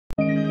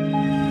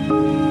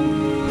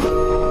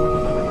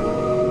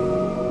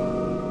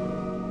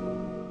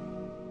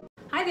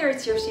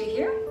it's Yoshie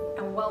here,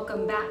 and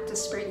welcome back to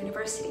Spirit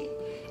University.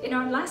 In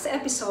our last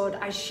episode,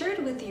 I shared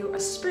with you a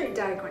spirit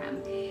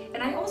diagram,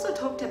 and I also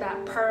talked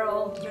about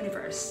Pearl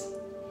Universe.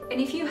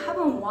 And if you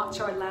haven't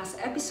watched our last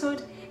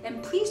episode,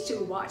 then please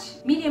do watch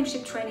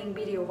Mediumship Training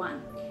Video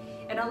 1,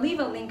 and I'll leave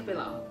a link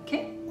below,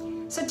 okay?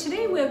 So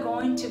today we're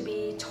going to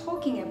be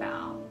talking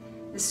about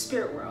the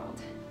spirit world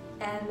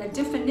and the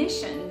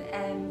definition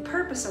and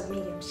purpose of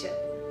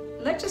mediumship.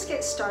 Let's just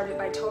get started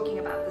by talking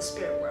about the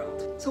spirit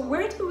world. So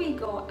where do we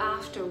go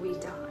after we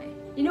die?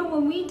 You know,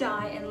 when we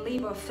die and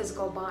leave our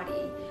physical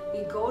body,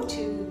 we go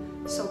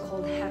to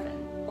so-called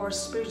heaven or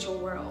spiritual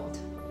world.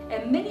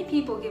 And many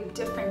people give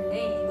different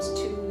names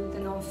to the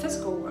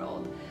non-physical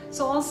world.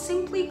 So I'll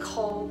simply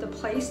call the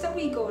place that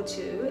we go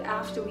to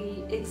after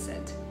we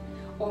exit,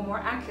 or more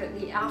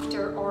accurately,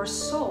 after our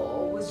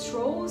soul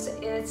withdraws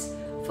its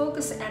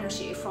focus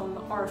energy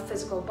from our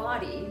physical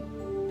body,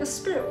 the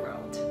spirit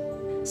world.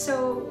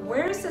 So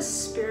where is the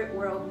spirit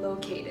world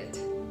located?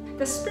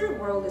 The spirit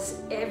world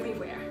is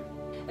everywhere.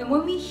 And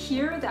when we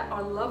hear that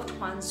our loved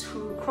ones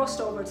who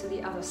crossed over to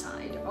the other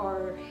side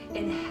are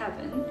in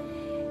heaven,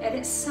 and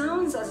it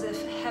sounds as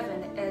if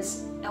heaven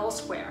is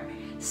elsewhere,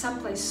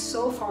 someplace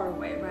so far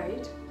away,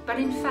 right? But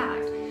in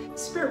fact,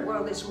 spirit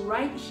world is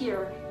right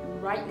here,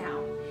 right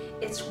now.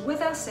 It's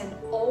with us and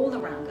all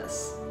around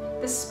us.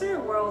 The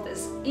spirit world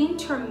is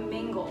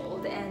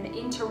intermingled and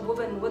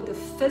interwoven with the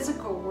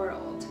physical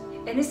world.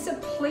 And it's the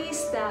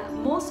place that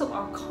most of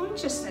our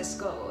consciousness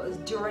goes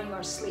during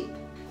our sleep.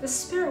 The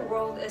spirit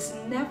world is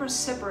never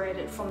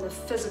separated from the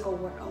physical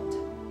world.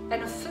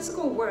 And the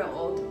physical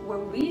world where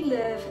we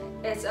live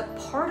is a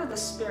part of the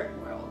spirit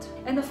world.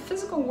 And the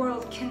physical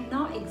world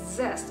cannot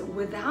exist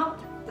without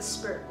the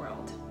spirit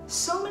world.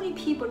 So many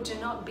people do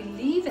not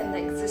believe in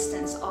the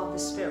existence of the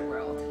spirit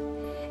world.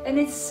 And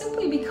it's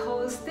simply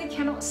because they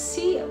cannot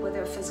see it with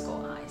their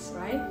physical eyes,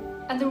 right?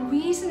 And the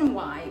reason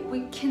why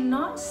we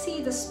cannot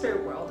see the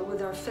spirit world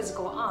with our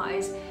physical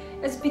eyes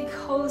is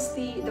because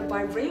the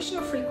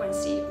vibrational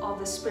frequency of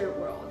the spirit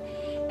world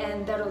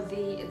and that of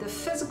the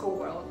physical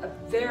world are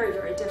very,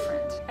 very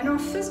different. And our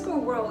physical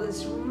world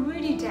is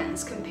really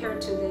dense compared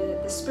to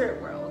the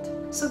spirit world.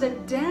 So the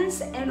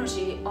dense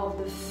energy of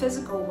the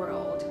physical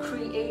world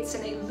creates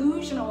an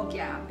illusional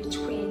gap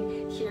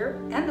between here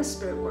and the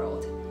spirit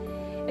world.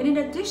 And in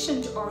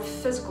addition to our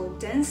physical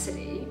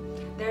density,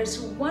 there's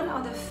one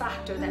other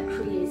factor that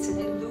creates an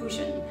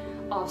illusion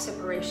of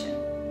separation.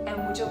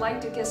 And would you like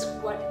to guess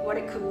what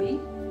it could be?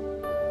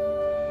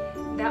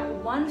 That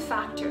one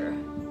factor,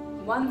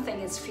 one thing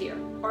is fear.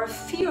 Our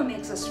fear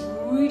makes us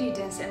really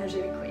dense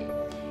energetically.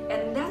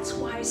 And that's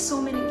why so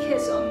many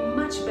kids are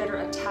much better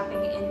at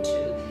tapping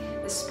into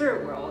the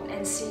spirit world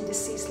and see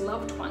deceased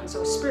loved ones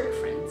or spirit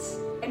friends.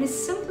 And it's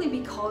simply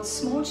because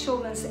small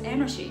children's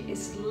energy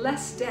is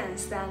less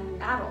dense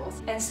than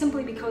adults, and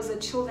simply because the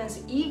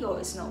children's ego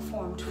is not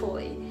formed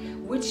fully,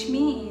 which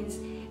means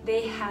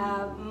they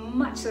have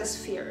much less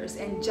fears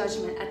and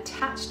judgment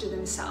attached to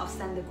themselves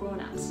than the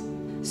grown-ups.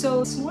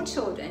 So small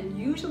children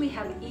usually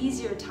have an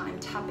easier time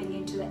tapping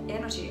into the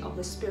energy of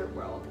the spirit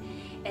world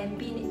and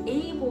being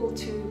able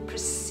to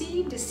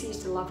perceive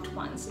deceased loved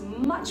ones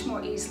much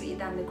more easily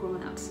than the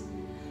grown-ups,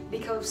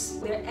 because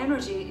their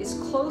energy is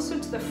closer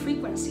to the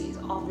frequencies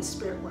of the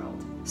spirit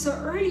world. So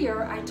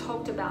earlier I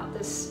talked about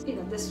this,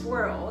 this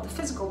world, the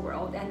physical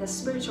world and the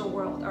spiritual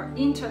world are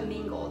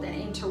intermingled and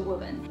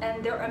interwoven.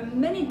 And there are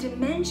many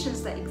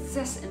dimensions that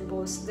exist in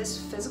both this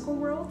physical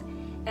world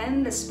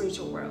and the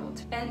spiritual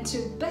world. And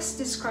to best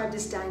describe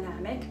this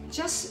dynamic,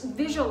 just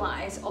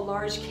visualize a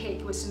large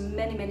cake with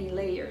many, many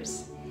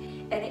layers.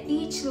 And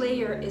each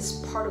layer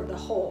is part of the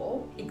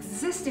whole,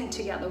 existing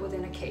together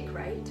within a cake,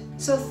 right?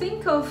 So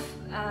think of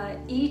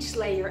each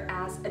layer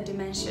as a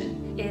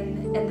dimension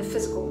in the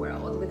physical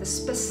world with a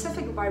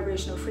specific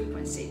vibrational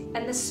frequency.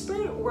 And the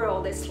spirit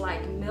world is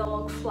like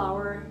milk,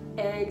 flour,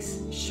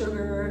 eggs,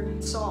 sugar,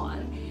 so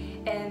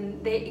on.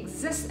 And they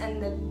exist in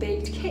the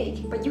baked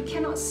cake, but you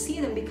cannot see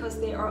them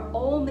because they are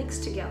all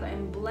mixed together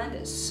and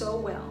blended so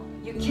well.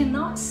 You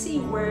cannot see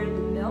where the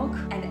milk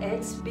and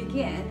eggs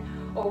begin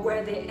or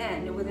where they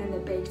end within the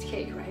baked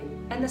cake, right?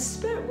 And the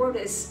spirit world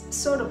is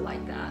sort of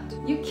like that.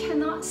 You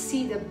cannot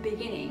see the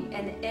beginning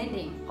and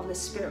ending of the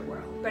spirit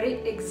world, but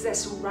it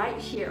exists right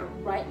here,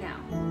 right now.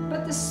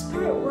 But the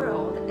spirit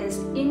world is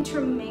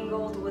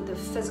intermingled with the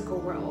physical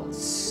world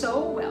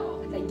so well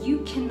that you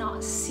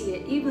cannot see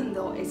it even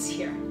though it's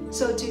here.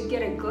 So to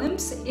get a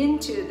glimpse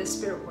into the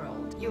spirit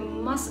world, you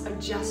must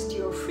adjust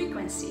your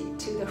frequency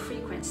to the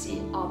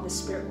frequency of the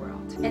spirit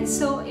world. And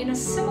so in a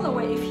similar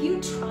way, if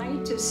you try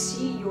to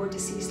see your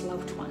deceased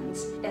loved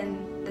ones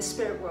in the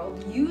spirit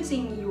world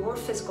using your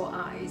physical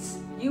eyes,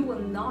 you will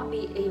not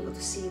be able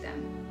to see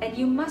them. And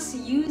you must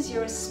use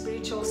your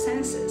spiritual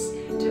senses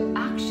to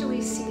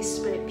actually see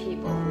spirit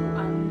people who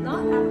are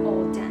not at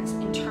all dense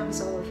in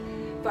terms of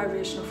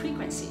vibrational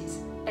frequencies.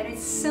 And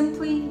it's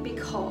simply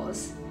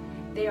because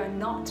they are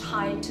not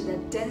tied to the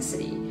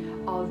density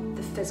of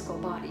the physical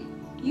body.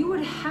 you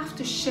would have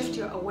to shift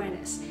your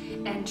awareness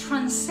and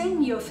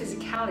transcend your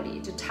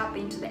physicality to tap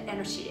into the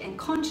energy and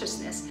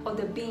consciousness of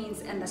the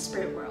beings in the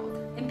spirit world.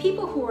 And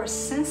people who are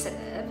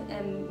sensitive,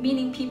 and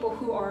meaning people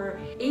who are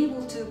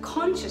able to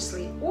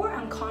consciously or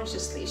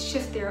unconsciously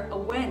shift their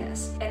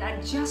awareness and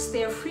adjust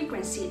their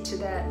frequency to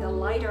the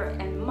lighter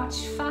and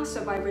much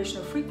faster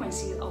vibrational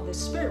frequency of the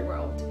spirit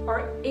world,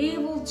 are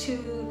able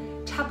to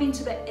tap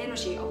into the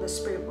energy of the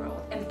spirit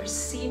world and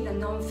perceive the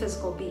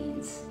non-physical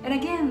beings. And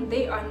again,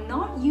 they are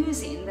not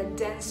using the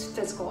dense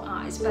physical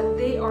eyes, but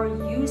they are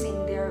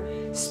using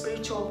their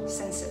spiritual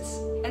senses.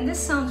 And this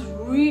sounds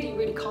really,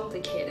 really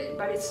complicated,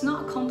 but it's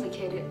not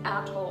complicated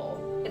at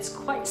all. It's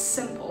quite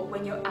simple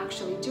when you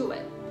actually do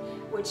it,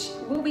 which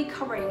we'll be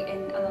covering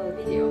in another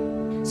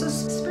video. So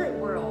spirit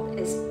world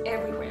is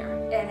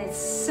everywhere, and it's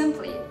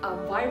simply a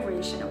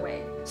vibration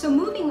away. So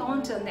moving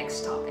on to the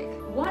next topic,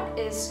 what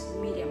is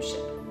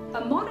mediumship?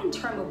 A modern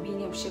term of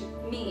mediumship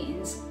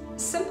means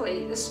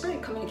simply the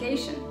spirit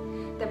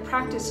communication, the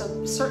practice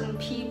of certain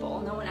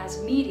people known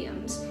as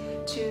mediums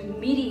to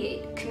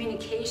mediate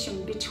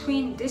communication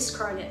between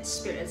discarnate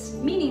spirits,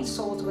 meaning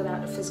souls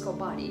without a physical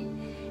body,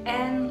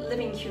 and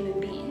living human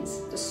beings,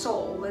 the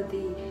soul with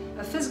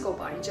a physical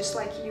body, just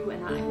like you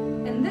and I.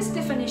 And this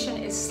definition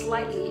is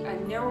slightly a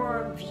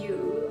narrower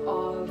view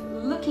of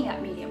looking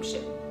at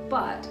mediumship,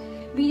 but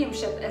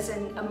mediumship is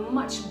in a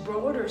much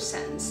broader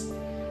sense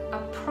a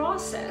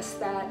process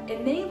that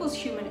enables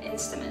human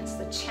instruments,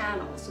 the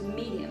channels, the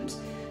mediums,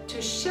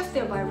 to shift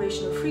their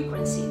vibrational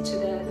frequency to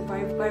the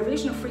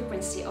vibrational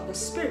frequency of the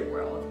spirit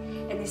world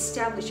and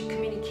establish a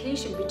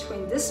communication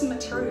between this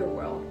material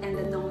world and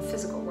the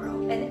non-physical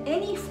world. And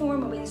any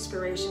form of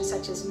inspiration,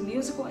 such as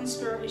musical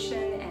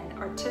inspiration and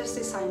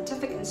artistic,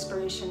 scientific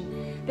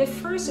inspiration, they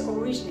first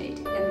originate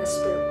in the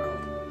spirit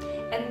world.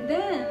 And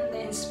then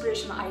the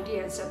inspirational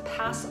ideas are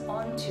passed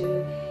on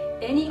to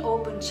any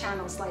open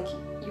channels like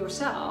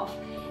yourself,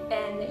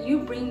 and you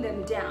bring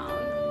them down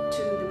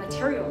to the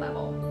material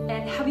level.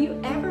 And have you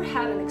ever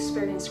had an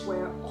experience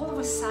where all of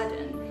a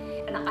sudden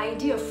an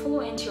idea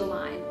flew into your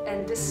mind,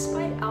 and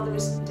despite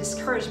others'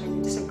 discouragement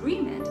and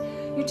disagreement,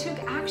 you took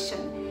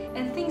action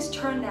and things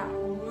turned out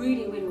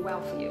really, really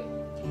well for you?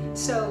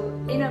 So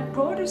in a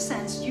broader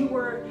sense, you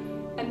were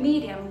a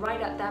medium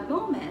right at that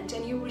moment,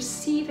 and you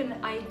received an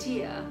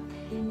idea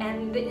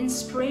and the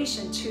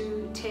inspiration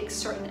to take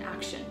certain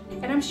action.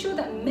 And I'm sure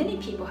that many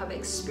people have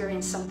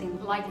experienced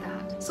something like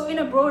that. So in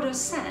a broader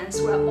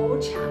sense, we're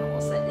all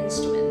channels and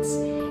instruments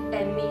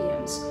and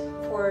mediums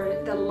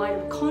for the light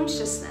of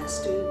consciousness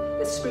to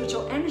the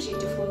spiritual energy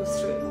to flow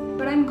through.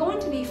 But I'm going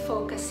to be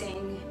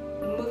focusing,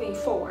 moving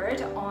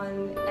forward, on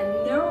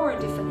a narrower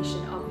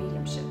definition of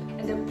mediumship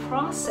and the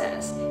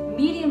process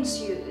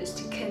mediums use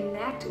to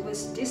connect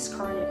with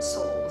discarnate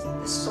souls,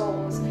 the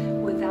souls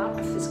without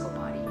a physical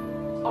body.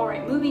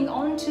 Alright, moving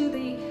on to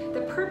the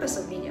purpose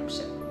of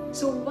mediumship.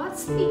 So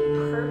what's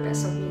the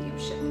purpose of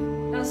mediumship?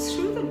 Now,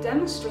 through the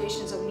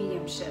demonstrations of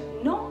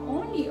mediumship, not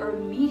only are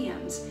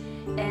mediums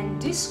and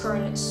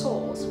discarnate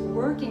souls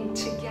working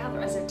together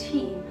as a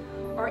team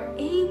are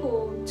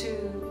able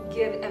to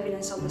give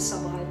evidence of the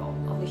survival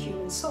of the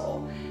human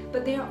soul,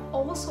 but they are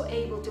also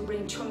able to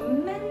bring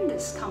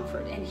tremendous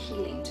comfort and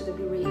healing to the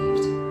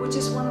bereaved, which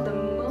is one of the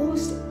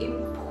most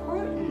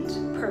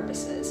important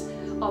purposes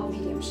of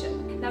mediumship.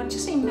 Now,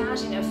 just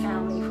imagine a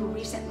family who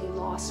recently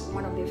lost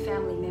one of their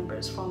family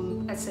members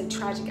from, let's say,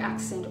 tragic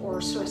accident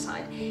or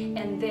suicide,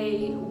 and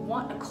they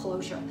want a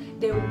closure.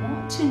 They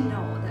want to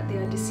know that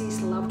their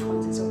deceased loved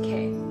ones is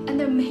okay. And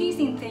the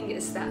amazing thing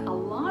is that a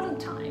lot of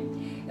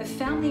time, the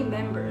family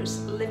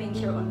members living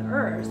here on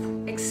earth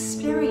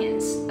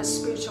experience a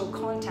spiritual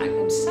contact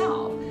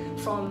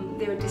themselves from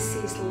their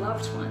deceased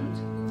loved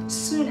one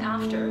soon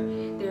after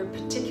their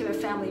particular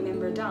family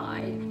member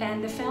died,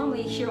 and the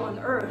family here on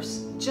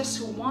earth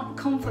just want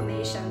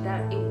confirmation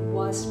that it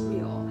was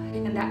real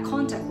and that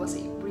contact was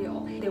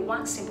real. They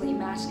weren't simply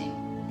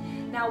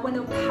imagining. Now, when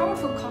a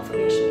powerful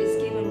confirmation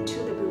is given to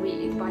the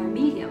bereaved by a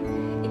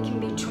medium, it can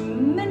be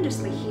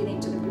tremendously healing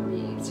to the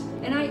bereaved.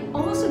 And I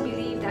also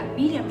believe that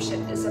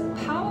mediumship is a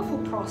powerful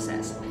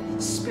process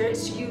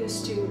spirits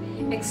use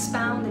to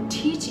expound the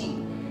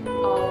teaching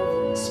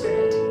of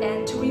spirit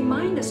and to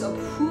remind us of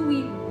who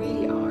we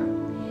really are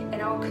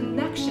and our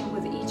connection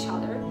with each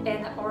other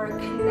and our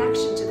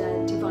connection to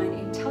the divine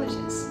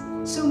intelligence.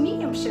 So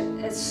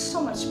mediumship is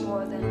so much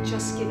more than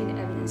just giving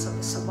evidence of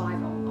the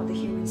survival of the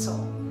human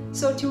soul.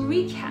 So to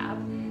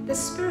recap, the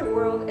spirit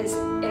world is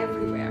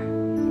everywhere.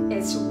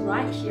 It's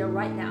right here,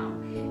 right now.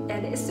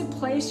 And it's the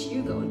place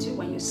you go to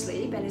when you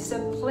sleep, and it's the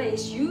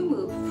place you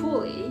move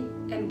fully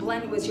and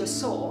blend with your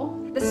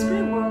soul. The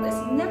spirit world is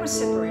never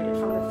separated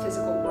from the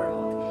physical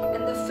world,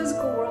 and the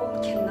physical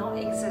world cannot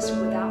exist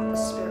without the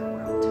spirit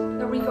world.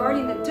 Now,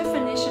 regarding the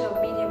definition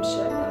of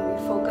mediumship, and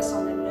we focus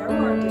on the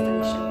narrower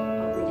definition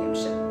of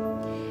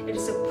mediumship, it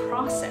is a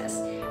process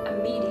a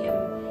medium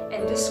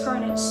and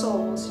discarnate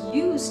souls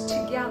use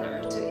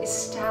together to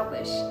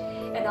establish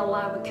and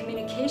allow a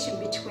communication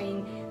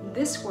between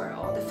this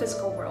world, the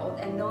physical world,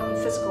 and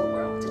non-physical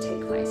world to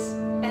take place.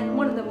 And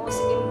one of the most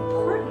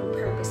important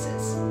purposes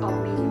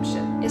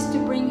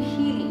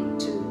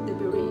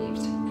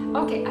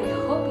Okay,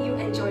 I hope you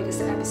enjoyed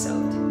this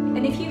episode.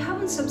 And if you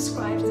haven't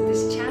subscribed to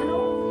this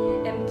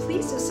channel, then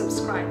please do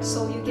subscribe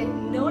so you get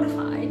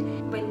notified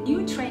when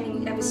new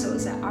training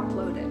episodes are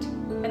uploaded.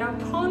 And I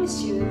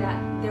promise you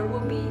that there will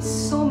be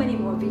so many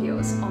more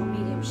videos on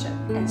mediumship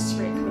and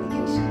spirit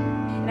communication.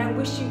 And I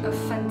wish you a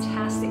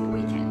fantastic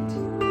weekend.